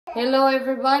Hello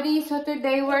everybody, so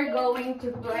today we're going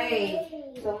to play.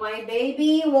 So my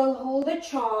baby will hold the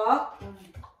chalk.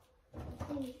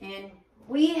 And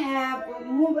we have,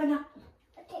 moving up.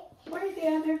 What are the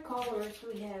other colors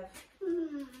we have?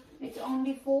 It's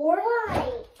only 4?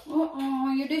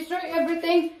 You destroy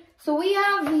everything. So we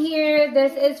have here,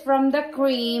 this is from the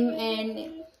cream,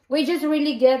 and we just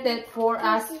really get it for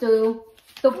us to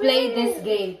play this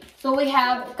game. So we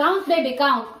have, count baby,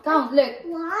 count, look.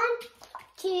 1,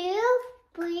 2,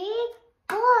 3,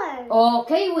 4.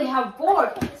 Okay, we have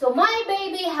 4. So my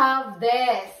baby have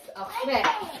this. Okay.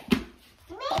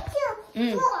 Me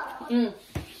too. 4.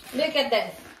 Look at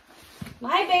this.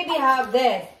 My baby have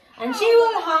this. And she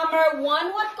will hammer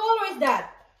one. What color is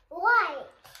that? White.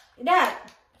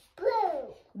 That?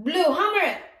 Blue. Blue. Hammer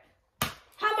it.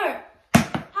 Hammer.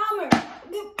 Hammer.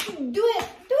 Do it.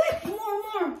 Do it.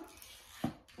 More.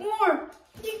 More.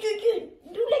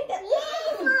 Do like that.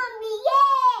 Yay, Mommy, yay.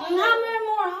 Hammer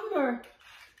more. Hammer.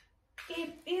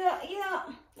 Yeah.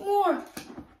 More.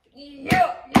 Yeah.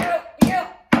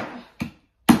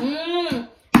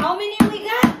 How many we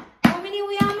got? How many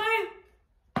we hammer?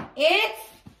 It's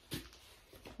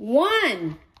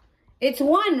 1. It's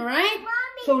 1, right?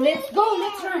 Mommy, So let's go.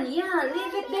 Let's run. Yeah,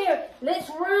 leave it there. Let's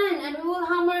run and we will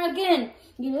hammer again.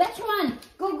 Let's run.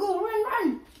 Go.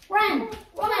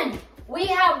 Run. We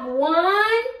have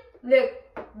 1. Look.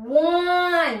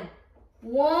 1.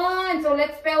 So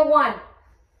let's spell 1.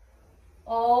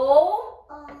 O.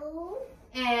 O.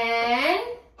 N.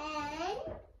 N.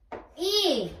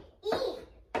 E. E.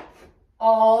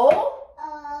 O.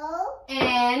 O.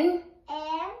 N.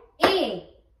 N. E.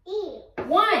 E.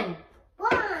 1.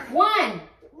 1.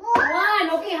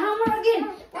 Okay, hammer again.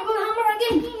 We will hammer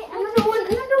again. Another one.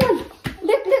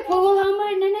 Look. We will hammer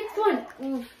in the next one.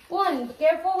 1.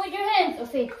 Careful with your hands.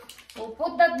 Okay. We'll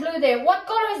put that blue there. What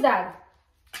color is that?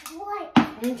 White.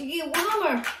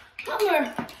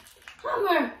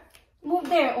 Hammer. Move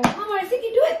there. Oh, hammer.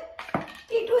 Sige, do it. Hammer.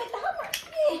 Do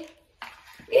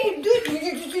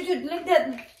it. Like that.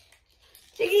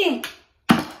 Sige.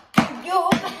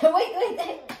 Wait.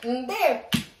 There.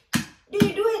 Do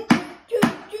it.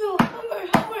 Hammer.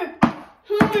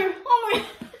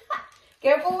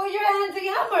 Careful with your hands.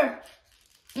 Sige, hammer.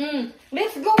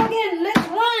 Let's go again. Let's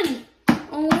run.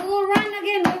 We will run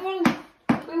again.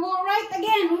 We will write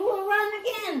again. We will run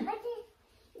again.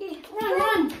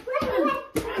 Run.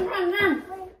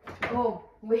 Oh,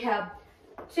 we have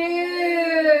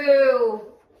 2.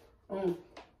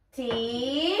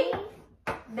 T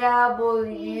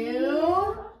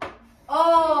W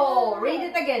O. Read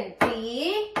it again.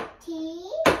 T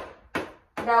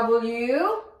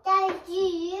W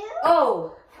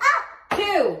O.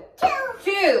 2.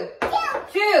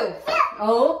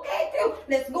 Okay, 2.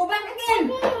 Let's go back again.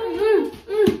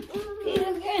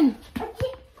 Again.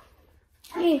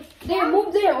 Okay, there,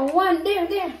 move there. 1,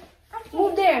 there.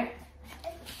 Move there.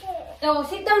 No,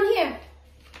 sit down here.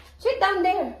 Sit down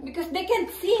there because they can't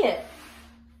see it.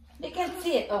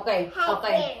 Okay.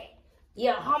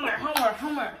 Yeah, hammer.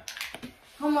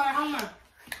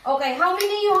 Okay, how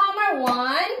many you hammer?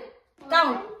 1.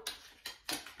 Count.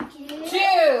 2.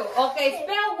 Okay,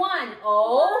 spell 1.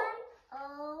 O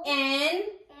N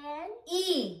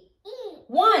E.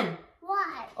 1.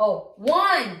 Oh,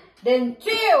 1. Then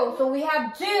 2. So we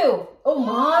have 2. Oh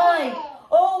my.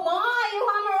 You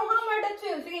hammer the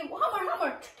 2. Sige,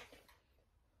 hammer.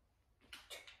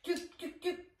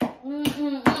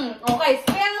 Okay,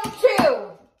 spell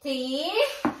 2. T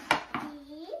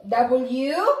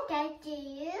W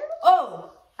O.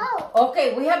 Okay,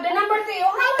 we have the number 3.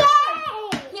 Oh, hammer.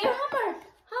 Here,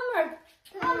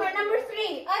 hammer. Number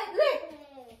 3. Look.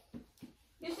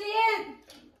 You see it?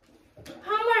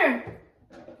 Hammer.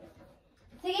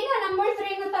 Sige na, number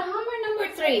 3 na ta. Hammer number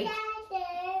 3.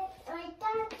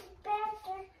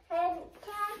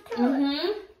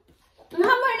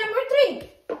 Hammer number 3.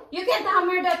 You can't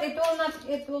hammer that.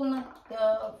 It will not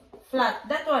flat.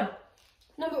 That one.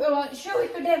 Show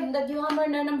it to them that you hammer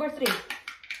the number 3.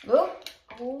 Go.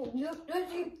 Oh, you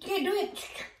can't do it.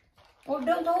 Oh,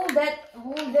 don't hold that.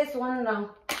 Hold this one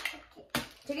now.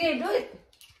 Sige, do it.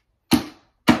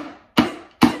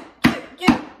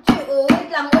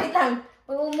 Wait lang.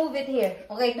 We will move it here.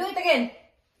 Okay, do it again.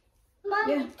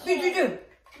 Mommy. Do.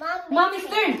 Mommy's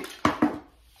turn.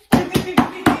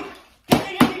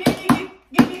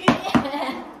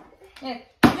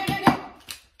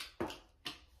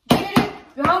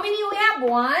 How many we have?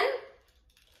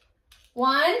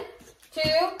 1, 2,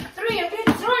 3. Okay,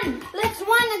 let's run. Let's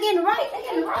run again. Run.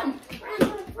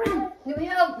 Do we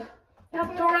have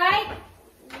to write?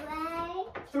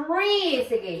 3.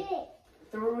 Sige.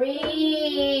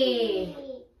 3.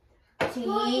 T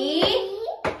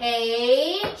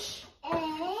H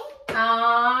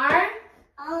R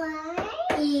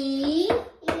E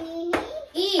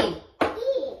E.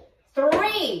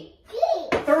 3.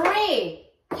 3.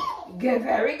 Good,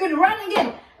 very good. Run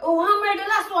again. Oh, hammer the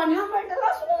last one. Hammer the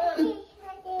last one.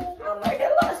 Hammer the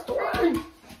last one.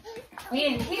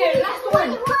 Here, last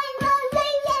one.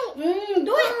 Do it.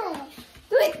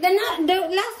 Do it. The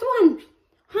last one.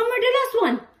 Hammer the last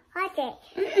one. Okay.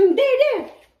 There.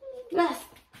 Last.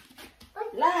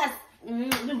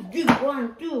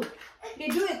 1, 2. Okay,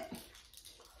 do it.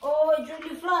 Oh, it's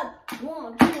really flat.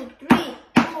 1, 2, 3,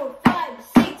 4, 5,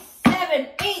 6, 7,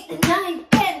 8, 9,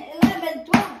 10, 11,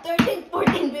 12, 13,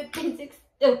 14, 15, 16.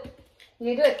 Oh.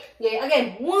 You do it. Yeah,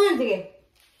 again. Once again.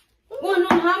 One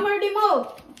on hammer the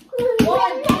more.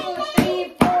 1, 2,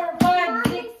 3, 4, 5,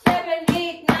 6, 7,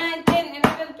 8, 9, 10,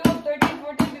 11, 12, 13,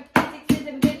 14, 15, 16,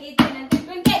 17, 18, 19,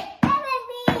 20.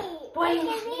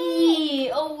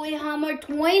 20. Oh, we hammered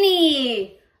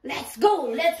 20. Let's go.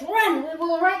 Let's run. We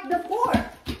will write the 4.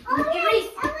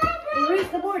 Erase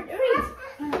the board. Erase.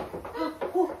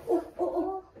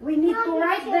 Oh. We need to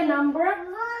write the number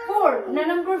 4. The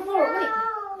number 4. Wait.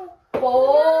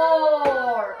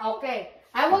 4. Okay.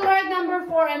 I will write number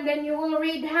 4 and then you will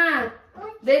read, huh?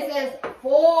 This is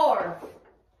 4.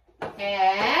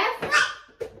 F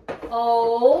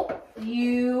O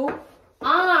U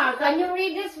R. Can you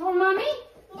read this for mommy?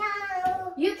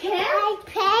 No. You can? I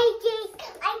pages.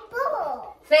 I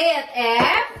pull. Say it.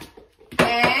 F.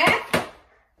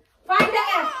 Find the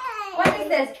F. What is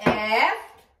this? F.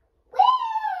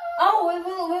 Oh, we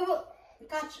will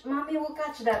catch. Mommy will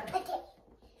catch that. Okay.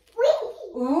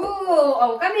 Ooh.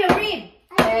 Oh, come here. Read.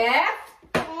 F.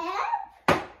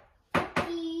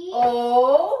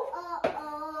 O.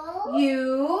 U.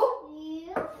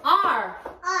 R.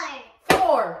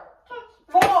 4.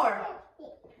 4.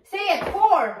 Say it.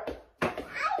 4.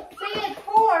 Say it.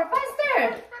 4.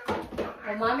 Faster.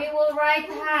 Oh, mommy will write,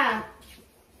 huh?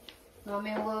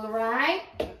 Mommy will write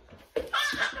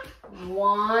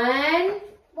 1,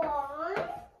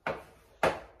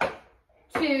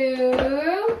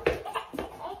 2,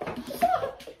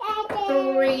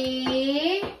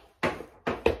 3,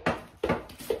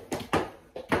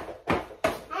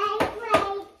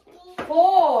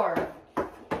 4.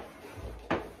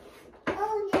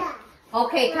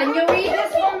 Okay, can you read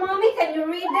this for mommy? Can you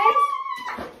read this?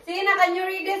 Sina, can you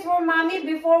read this for mommy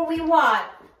before we what?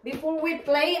 Before we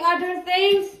play other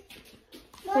things?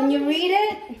 Can you read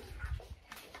it?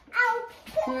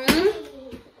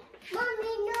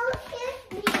 Mommy, no, kiss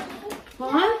me.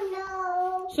 Huh?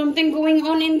 No. Something going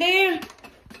on in there?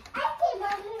 I think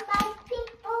Mommy likes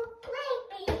people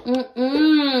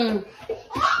playing.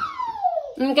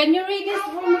 Can you read this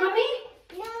for mommy?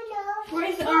 No.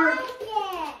 Where's our...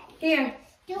 Here.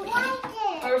 You want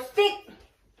it? Our stick.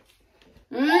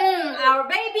 Our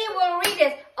baby will read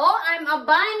this. Oh, I'm a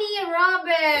bunny,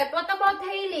 Robert. What about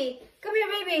Hailey? Come here,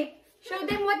 baby. Show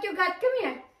them what you got. Come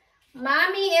here.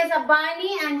 Mommy is a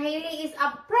bunny and Hailey is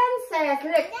a princess.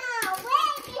 Look. No,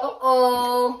 wait.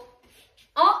 Uh-oh.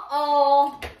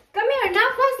 Come here now,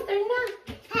 faster now.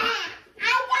 I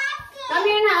got it. Come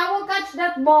here now. I will catch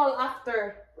that ball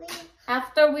after.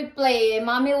 After we play,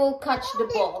 Mommy will catch the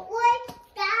ball. What's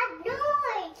that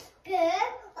noise? Good.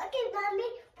 Okay, Mommy.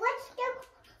 What's the...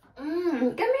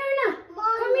 Come here now.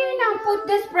 Come here now. Put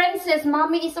this princess.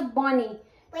 Mommy is a bunny.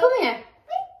 Come here.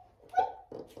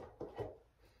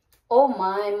 Oh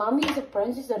my, Mommy is a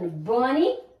princess and a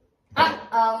bunny.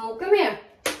 Come here.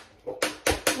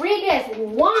 Read this.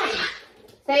 1.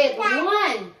 Say it.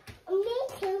 1. Me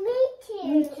too.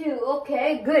 Me too.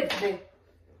 Okay, good.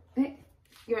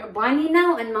 You're a bunny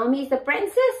now and Mommy is a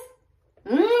princess?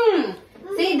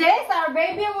 See this? Our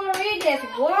baby will read this.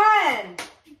 1.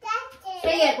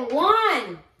 Say it.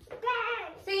 1.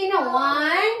 See,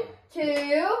 1,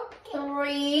 2,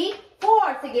 3,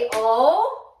 4. Sige.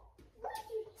 O.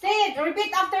 Say it.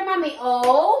 Repeat after Mommy.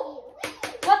 O.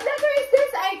 What letter is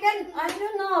this? I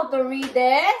don't know how to read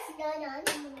this. No.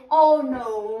 Oh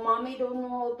no, Mommy don't know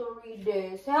how to read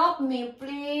this. Help me,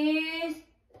 please.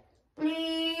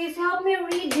 Please help me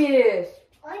read this.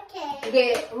 Okay.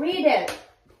 Okay, read it.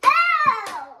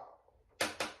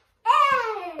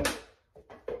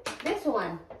 This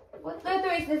one. What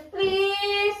letter is this?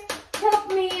 Please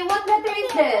help me. What letter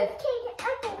is this?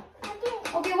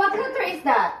 Okay, what letter is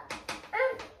that?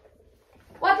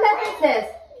 What letter is this?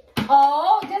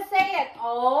 Oh, just say it.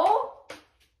 Oh.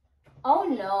 Oh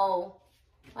no.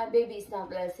 My baby is not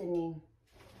listening.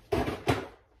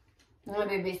 My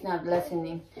baby is not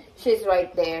listening. She's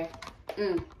right there.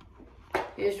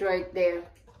 She's right there.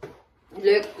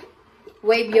 Look.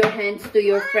 Wave your hands to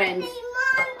your friends.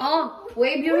 Oh.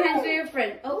 Wave your hands to your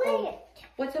friend. Oh, oh. Wait.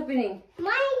 What's happening?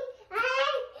 My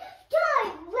toy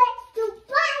went to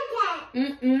buy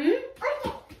Okay.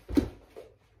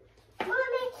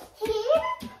 Mommy,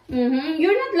 here?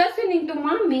 You're not listening to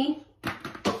mommy.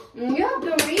 You have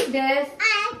to read this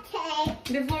Okay.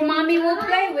 before mommy will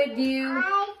play with you.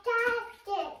 I touched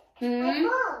it. Hmm?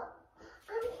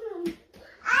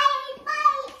 I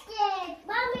bite it.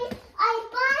 Mommy, I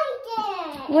bite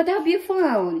it. What have you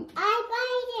found? I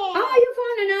bite it. Oh, you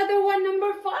found another one,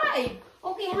 number 5.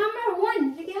 Okay, hammer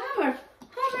 1. Okay, hammer.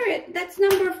 Hammer it. That's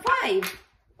number 5.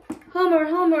 Hammer,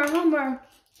 hammer, hammer.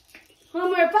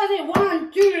 Hammer, pass it.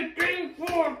 1, 2, 3,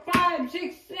 4, 5,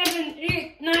 6, 7,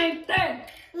 8, 9, 10.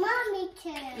 Mommy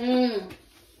too.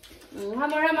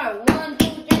 Hammer, hammer. 1, 2,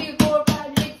 3, 4,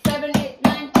 5, 6, 7, 8,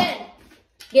 9, 10.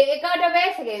 Sige, ikaw the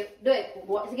best. Sige, do it.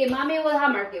 Sige, mommy will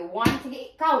hammer. Okay, 1,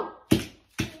 sige, count. 1,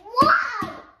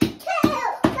 2, 3,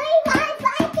 4,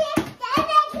 5, 6,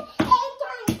 7, 8,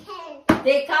 9, 10.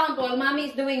 They count while mommy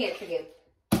is doing it. Sige.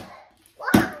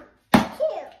 1, 2,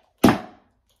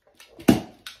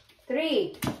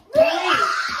 3,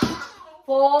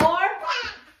 4,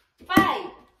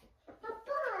 5.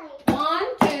 1,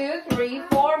 2, 3,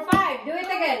 4, 5. Do it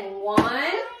again. 1.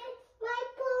 My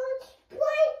boat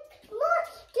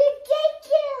wants to get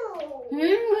you.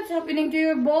 What's happening to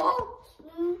your ball?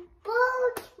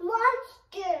 Boat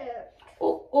monster.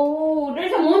 Oh,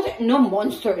 there's a monster. No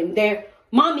monster in there.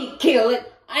 Mommy, kill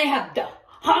it. I have the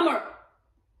hammer.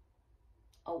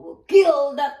 I will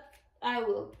kill that. I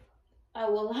will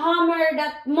hammer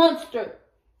that monster.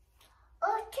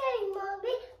 Okay,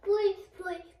 Mommy. Please,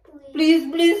 please, please. Please,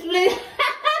 please, please.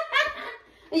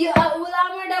 You will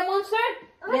hammer that monster?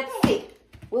 Okay. Let's see.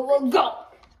 We will go.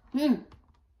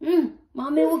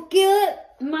 Mommy will kill it.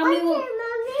 Mommy Okay, will.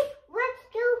 Mommy. Let's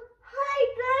do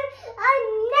hide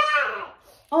next.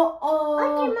 Oh.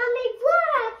 Okay, Mommy,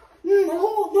 what?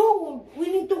 Hold. We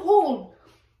need to hold.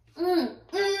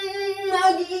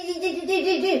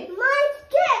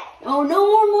 Monster. Oh, no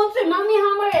more monster. Mommy,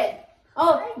 hammer it.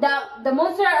 Oh, the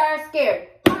monster are scared.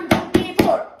 1, 2, 3,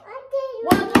 4. Okay,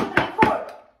 1, 2, 3, 4.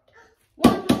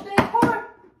 1, 2, 3, 4.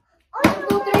 1,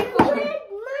 2, 3, 4.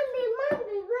 Mommy,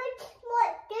 let's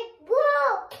what? Get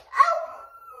broke.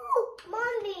 Oh,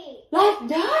 Mommy. Like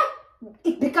that?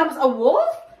 It becomes a wolf?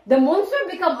 The monster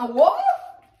become a wolf?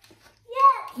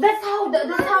 Yes. That's how the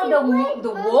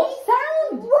wolf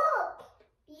sound. Wolf.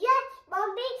 Yes,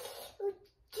 Mommy.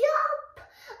 Jump.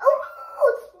 Oh,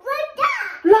 like that.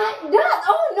 Like that?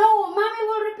 Oh no, Mommy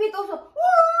will repeat also.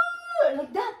 Woo!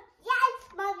 Like that. Yes,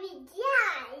 Mommy.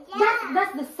 Yeah.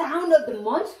 That's the sound of the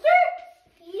monster?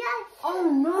 Yes. Oh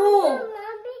no.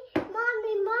 Mommy.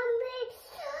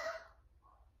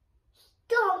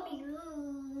 Stop you.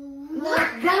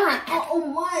 Like that. Oh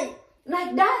my.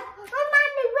 Like that. Oh,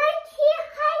 Mommy, wait here,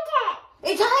 hide it.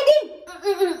 It's hiding.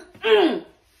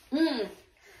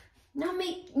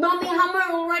 Mommy hammer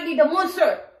already the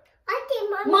monster. Okay,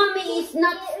 Mommy. Mommy is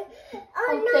not.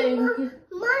 Oh, Okay. no,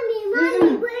 Mommy,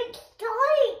 wait,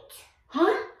 start.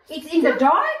 Huh? It's in the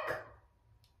dark?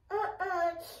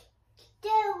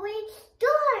 Then we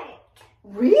start.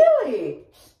 Really?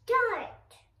 Start.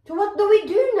 So what do we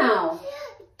do now?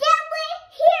 Then we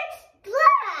hear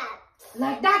slaps.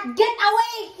 Like that. Get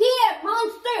away here,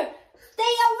 monster.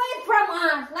 Stay away from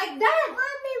us. Like that.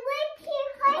 Mommy, wait here,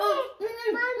 hide it.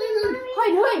 Mommy.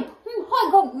 Hide.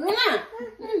 Go.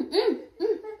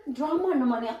 Drama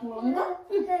naman akong langga.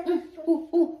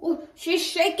 She's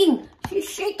shaking.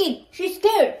 She's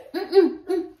scared.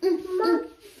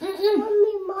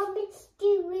 Mommy,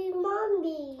 Stewie,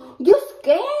 Mommy. You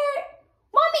scared?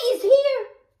 Mommy is here.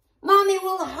 Mommy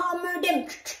will hammer them.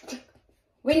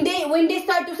 When they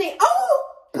start to say,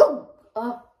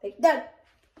 oh, like that.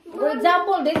 For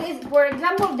example, this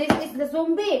is the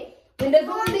zombie. When the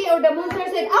zombie or the monster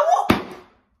said, awo,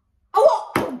 awo,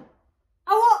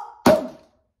 awo,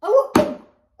 awo,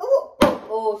 awo.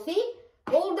 Oh, see?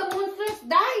 All the monsters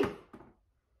died.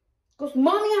 Because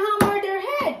Mommy hammered their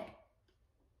head.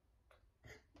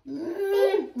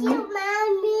 Thank you,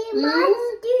 Mommy.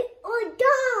 Monster or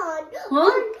dog.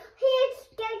 Huh? Here's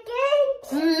the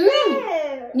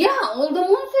gangster. Yeah, all the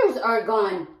monsters are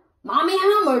gone. Mommy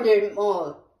hammered them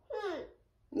all.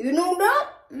 You know that?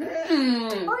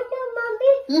 Oh no,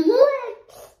 Mommy.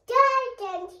 What's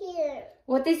Titan here?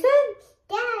 What is it?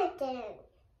 Titan.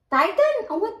 Titan?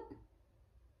 Oh, what?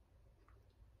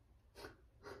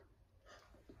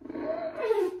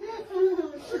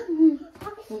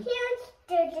 Here's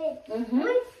the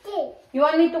monster. You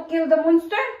want me to kill the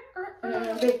monster?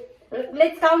 Okay.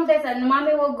 Let's count this and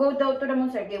Mommy will go down to the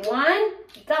monster. Okay, 1,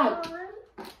 count.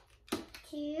 1,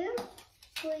 2,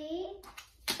 3,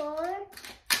 4,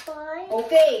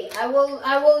 Okay, I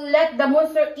will let the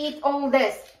monster eat all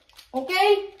this.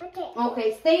 Okay? Okay.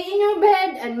 Okay, stay in your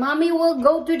bed and mommy will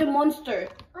go to the monster.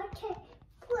 Okay.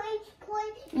 Please.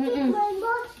 Mm-mm. My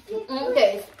monster.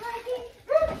 Okay.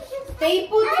 Stay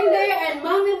put in there and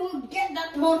mommy will get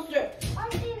that monster.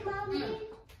 Okay, mommy.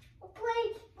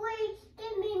 Please,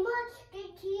 give me monster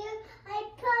here. I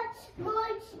got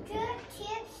monster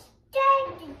here.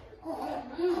 Daddy.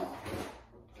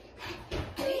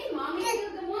 Hey, mommy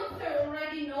killed the monster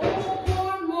already. No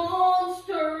more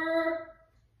monster.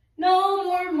 No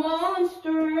more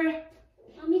monster.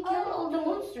 Mommy killed all the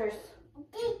monsters.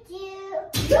 Thank you.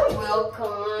 You're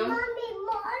welcome. Mommy,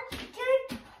 monster.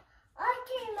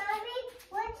 Okay, mommy.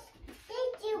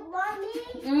 Thank you, mommy.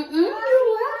 You're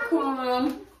welcome.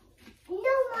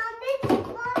 No, mommy.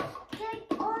 Monsters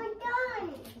are done.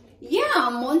 Yeah,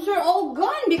 monsters are all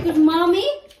gone because mommy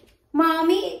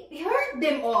hurt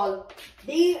them all.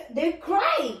 They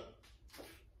cry.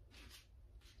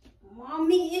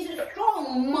 Mommy is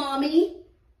strong, mommy.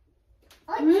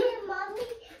 Okay, mommy.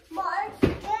 Monster.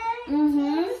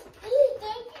 Mm-hmm.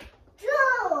 Eating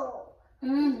Joe.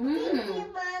 Mm-hmm. Thank you,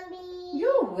 mommy.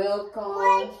 You're welcome.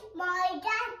 What's my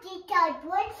daddy done?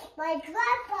 What's my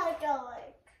grandpa done?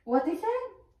 What is that?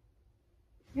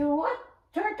 You're what?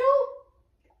 Turtle?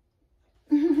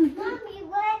 Mommy,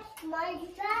 what's my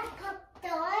grandpa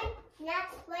done?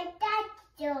 That's my dad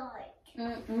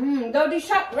done. Daddy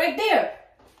shark right there.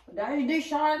 Daddy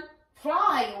shark,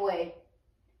 fly away.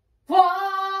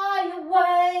 Fly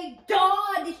away,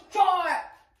 Daddy shark.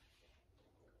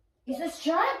 Is a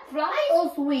shark fly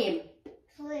or swim?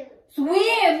 Swim.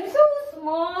 Swim, so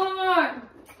smart.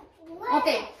 What?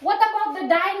 Okay, what about the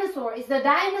dinosaur? Is the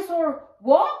dinosaur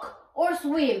walk or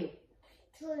swim?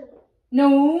 Swim.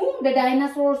 No, the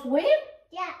dinosaur swim?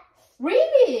 Yeah.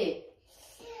 Really?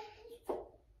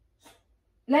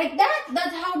 Like that?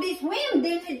 That's how they swim.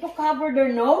 They need to cover their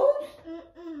nose?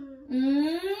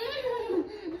 Mommy's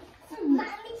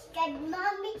good.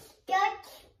 Mommy's good.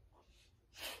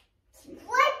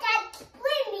 What that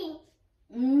swimming?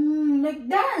 Like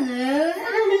that.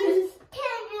 Mommy's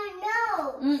turn your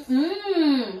nose.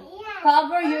 Yeah.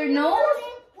 Cover your nose?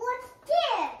 What's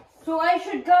this? So I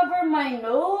should cover my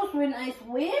nose when I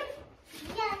swim?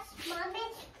 Yes,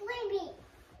 mommy's swimming.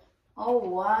 Oh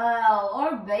wow,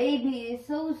 our baby is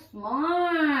so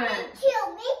smart. Me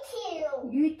too.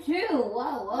 You too.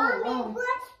 Wow, wow, Mommy, wow.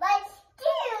 what's my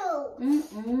stew?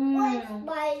 What's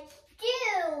my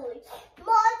stew?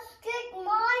 Monster,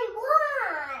 my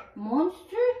one.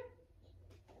 Monster?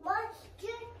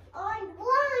 Monster, I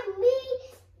want me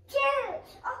stew.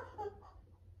 Oh,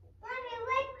 mommy,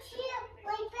 what's here?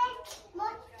 My bed.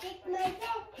 Monster, my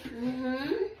bed.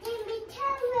 Give me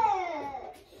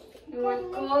colors. You want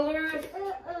colors?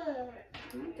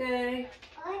 Okay.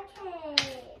 Okay.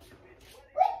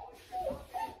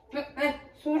 Hey,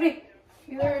 sorry.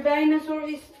 Your dinosaur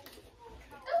is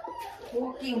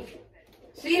walking.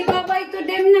 Say bye-bye to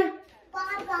them na.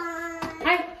 Bye-bye.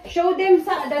 Ay, show them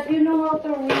that you know how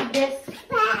to read this.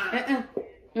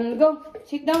 Go,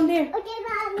 sit down there. Okay,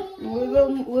 mommy.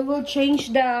 We will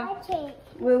change the. Okay.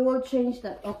 We will change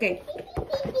that. Okay.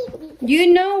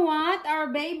 You know what? Our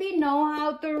baby know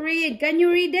how to read. Can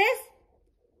you read this?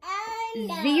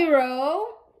 No.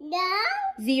 0. No.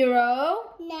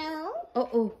 0. No.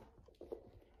 Uh-oh.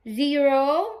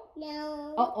 0.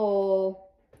 No. Uh-oh.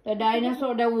 The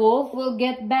dinosaur, the wolf will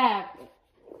get back.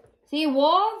 See,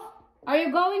 wolf? Are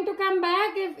you going to come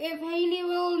back if Hailey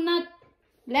will not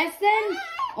listen?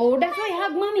 Oh, that's why.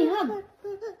 Hug, mommy, hug.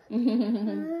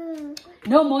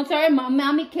 No, monster.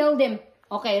 Mommy killed him.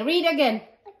 Okay, read again.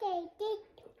 Okay,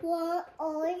 take one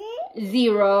order.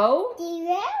 0.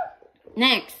 0.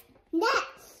 Next.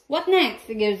 Next. What next?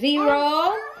 Sige, 0.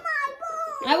 Oh, my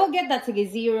boy. I will get that. Sige,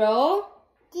 0.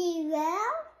 0.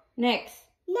 Next.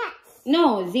 Next.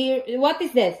 No, 0. What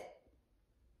is this?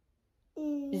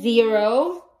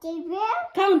 0. 0.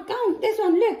 Count. This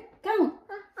one, look. Count.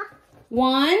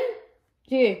 1,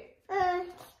 2.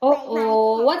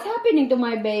 Uh-oh. What's happening to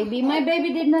my baby? My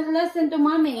baby did not listen to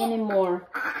mommy anymore.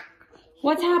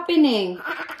 What's happening?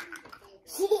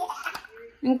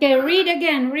 Okay, read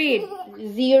again. Read.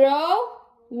 0,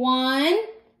 1,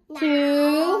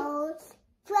 2.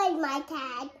 Play my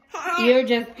tag. You're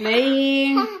just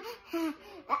playing.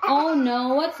 Oh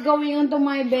no, what's going on to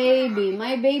my baby?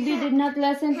 My baby did not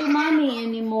listen to mommy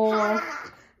anymore.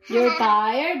 You're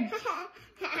tired?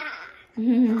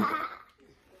 Mommy,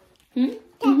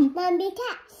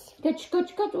 catch. Catch.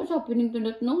 What's happening to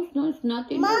that nose? No, it's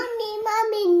nothing.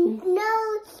 Mommy,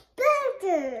 nose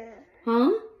burger.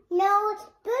 Huh? No, it's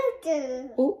burger.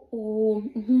 Oh.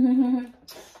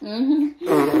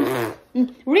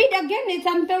 Read again. It's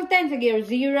until 10 again.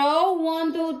 0,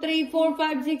 1, 2, 3, 4,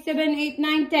 5, 6, 7, 8,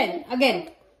 9, 10. Again.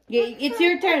 It's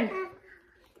your turn.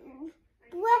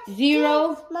 What's 0.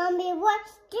 this? Mommy,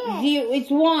 what's this? 0. It's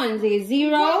 1. Say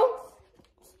 0.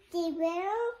 0.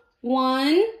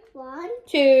 1, 1,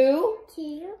 2,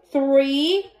 2,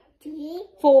 3, 3,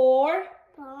 4,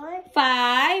 4, 5,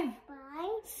 5,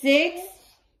 6.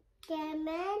 7,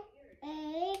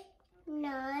 8,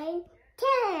 9,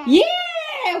 10. Yeah!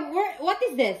 What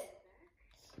is this?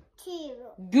 2.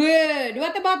 Good.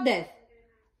 What about this?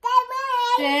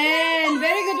 10.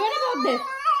 Very good. What about this?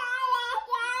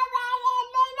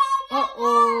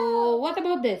 Uh-oh. What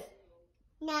about this?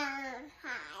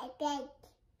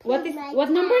 What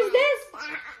number is this?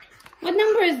 What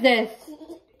number is this?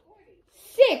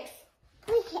 6.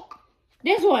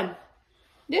 This one.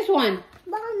 This one.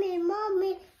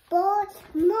 Mommy, boss,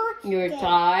 You're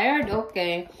tired?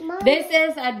 Okay. This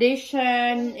is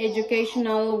addition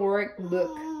educational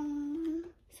workbook.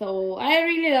 So I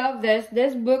really love this.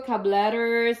 This book have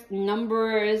letters,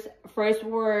 numbers, first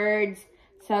words,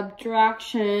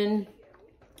 subtraction,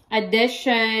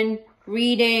 addition,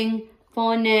 reading,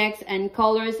 phonics, and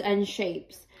colors and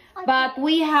shapes. But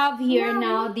we have here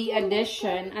now the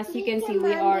addition. As you can see,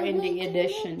 we are in the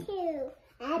addition.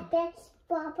 Papa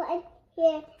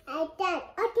here, I done.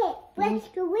 Okay, let's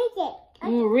go read it.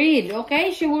 Read,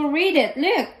 okay? She will read it.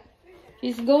 Look,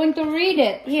 she's going to read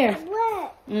it. Here.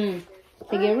 What?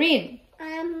 Sige, read.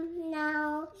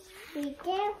 Now read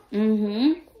it.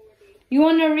 You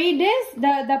want to read this?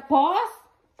 The pause?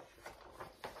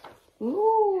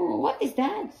 Ooh, what is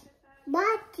that?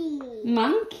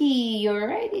 Monkey. You're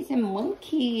right. It's a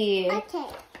monkey. Okay.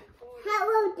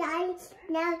 Hello, guys.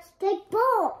 Now it's the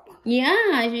book.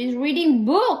 Yeah, she's reading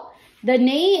book. The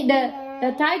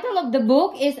title of the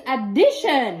book is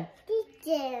Addition.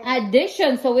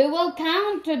 Addition. So we will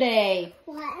count today.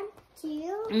 1,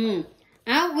 2.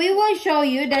 We will show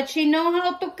you that she know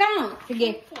how to count.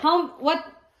 Sige. Count.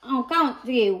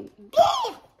 Sige.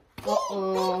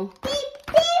 Uh-oh.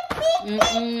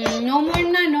 No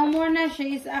more na.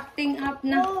 She is acting up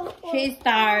na. She is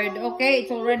tired. Okay,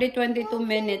 it's already 22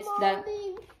 minutes.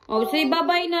 Say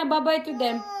bye-bye na. Bye-bye to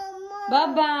them.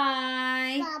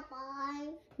 Bye-bye. Bye-bye.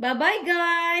 Bye-bye,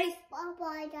 guys.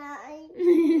 Bye-bye, guys.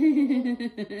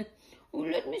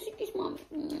 Let me see kiss mom.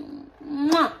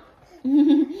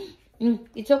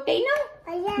 It's okay now?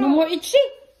 No more itchy?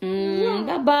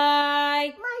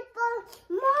 Bye-bye. My phone.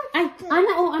 Ay,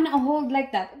 Anna, hold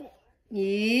like that.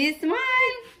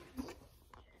 Smile.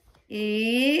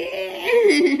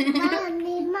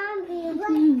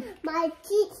 Mommy, my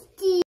teeth.